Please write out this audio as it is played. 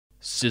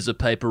Scissor,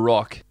 paper,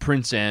 rock,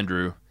 Prince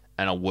Andrew,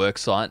 and a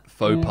worksite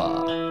faux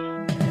pas.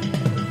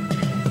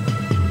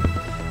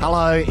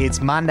 Hello,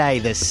 it's Monday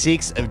the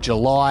 6th of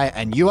July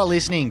and you are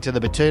listening to the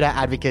Batuta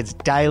Advocate's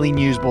Daily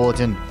News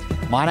Bulletin.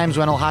 My name's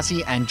Wendell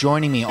Hussey and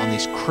joining me on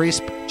this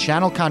crisp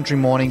Channel Country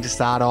morning to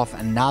start off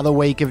another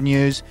week of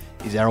news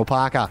is Errol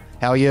Parker.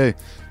 How are you?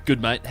 Good,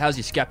 mate. How's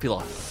your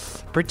scapula?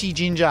 Pretty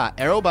ginger,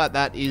 Errol, but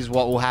that is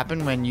what will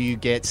happen when you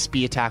get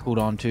spear tackled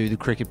onto the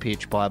cricket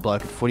pitch by a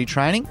bloke at footy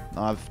training.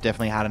 I've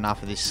definitely had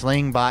enough of this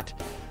sling, but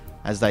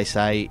as they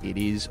say, it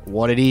is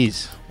what it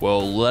is.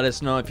 Well, let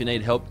us know if you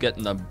need help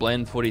getting the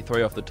Blend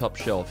 43 off the top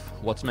shelf.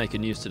 What's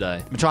making news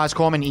today? Matthias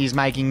Cormann is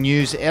making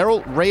news.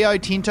 Errol, Rio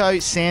Tinto,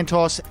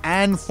 Santos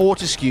and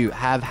Fortescue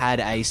have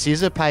had a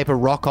scissor paper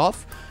rock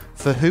off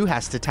for who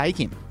has to take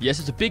him. Yes,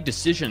 it's a big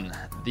decision.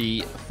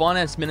 The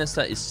finance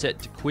minister is set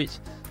to quit,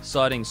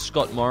 citing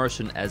Scott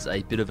Morrison as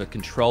a bit of a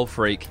control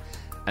freak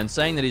and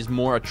saying that he's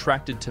more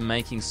attracted to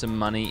making some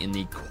money in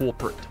the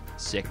corporate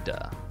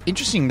sector.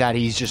 Interesting that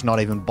he's just not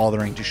even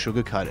bothering to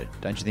sugarcoat it,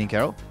 don't you think,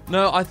 Errol?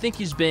 No, I think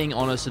he's being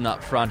honest and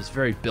upfront. It's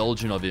very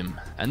Belgian of him.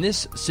 And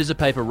this scissor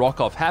paper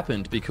rock-off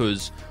happened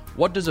because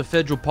what does a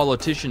federal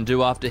politician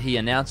do after he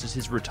announces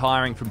he's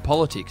retiring from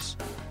politics?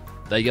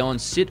 They go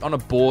and sit on a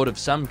board of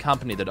some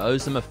company that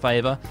owes them a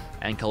favour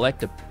and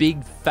collect a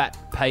big fat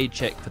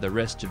paycheck for the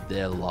rest of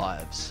their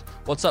lives.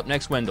 What's up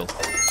next, Wendell?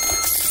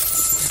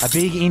 A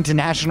big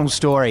international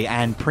story,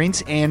 and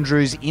Prince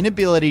Andrew's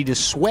inability to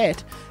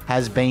sweat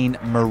has been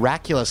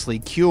miraculously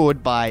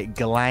cured by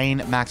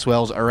Ghislaine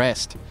Maxwell's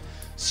arrest.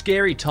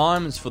 Scary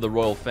times for the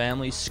royal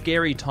family,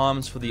 scary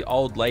times for the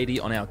old lady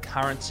on our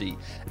currency,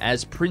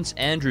 as Prince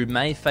Andrew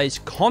may face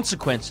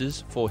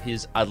consequences for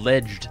his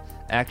alleged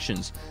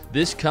actions.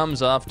 This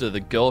comes after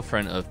the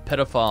girlfriend of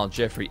pedophile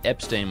Jeffrey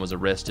Epstein was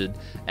arrested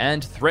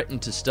and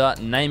threatened to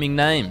start naming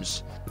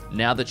names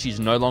now that she's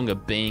no longer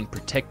being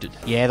protected.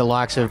 Yeah, the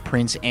likes of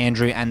Prince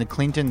Andrew and the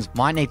Clintons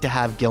might need to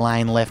have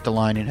Ghislaine left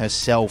alone in her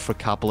cell for a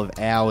couple of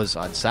hours,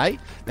 I'd say.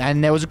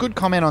 And there was a good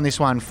comment on this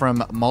one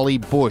from Molly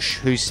Bush,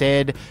 who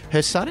said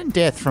her sudden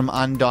death from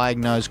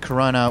undiagnosed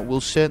corona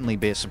will certainly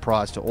be a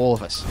surprise to all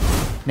of us.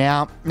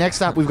 Now,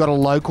 next up, we've got a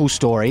local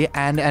story,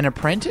 and an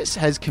apprentice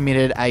has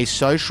committed a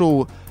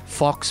social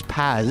fox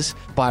pas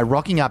by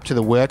rocking up to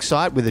the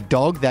worksite with a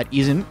dog that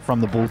isn't from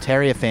the Bull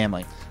Terrier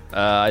family.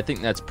 I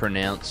think that's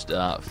pronounced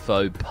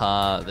faux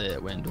pas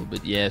there, Wendell.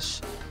 But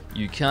yes,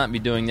 you can't be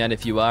doing that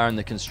if you are in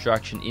the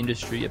construction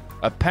industry.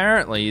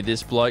 Apparently,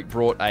 this bloke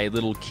brought a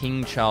little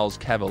King Charles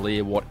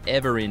Cavalier,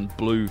 whatever in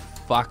blue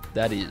fuck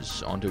that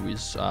is, onto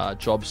his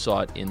job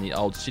site in the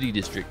Old City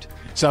District.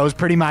 So it was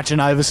pretty much an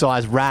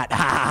oversized rat.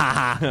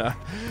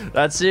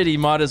 That's it. He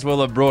might as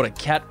well have brought a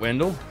cat,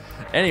 Wendell.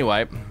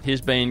 Anyway,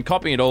 he's been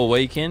copying it all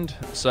weekend.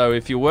 So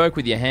if you work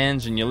with your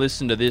hands and you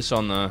listen to this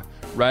on the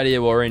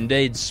radio or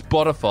indeed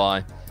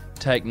Spotify,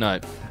 take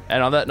note.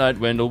 And on that note,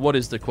 Wendell, what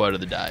is the quote of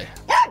the day?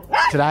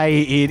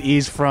 Today it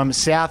is from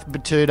South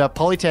Batuta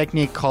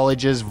Polytechnic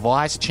College's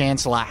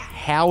Vice-Chancellor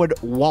Howard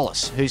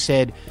Wallace, who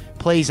said,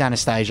 "Please,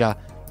 Anastasia,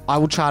 I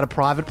will charter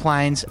private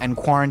planes and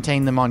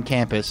quarantine them on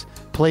campus.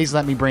 Please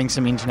let me bring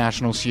some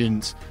international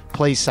students.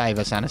 Please save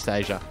us,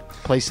 Anastasia.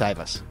 Please save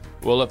us."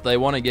 Well, if they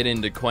want to get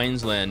into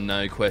Queensland,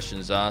 no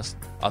questions asked,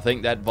 I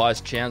think that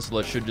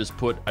Vice-Chancellor should just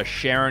put a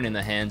Sharon in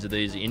the hands of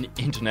these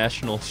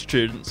international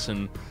students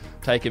and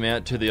take them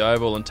out to the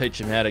Oval and teach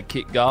them how to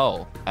kick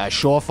goal. A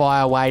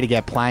surefire way to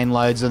get plane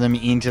loads of them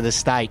into the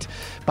state.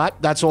 But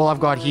that's all I've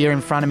got here in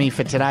front of me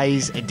for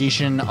today's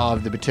edition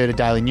of the Batuta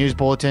Daily News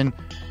Bulletin.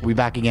 We'll be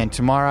back again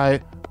tomorrow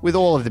with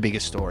all of the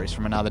biggest stories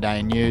from another day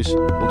in news.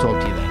 We'll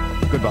talk to you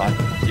then. Goodbye.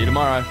 See you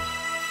tomorrow.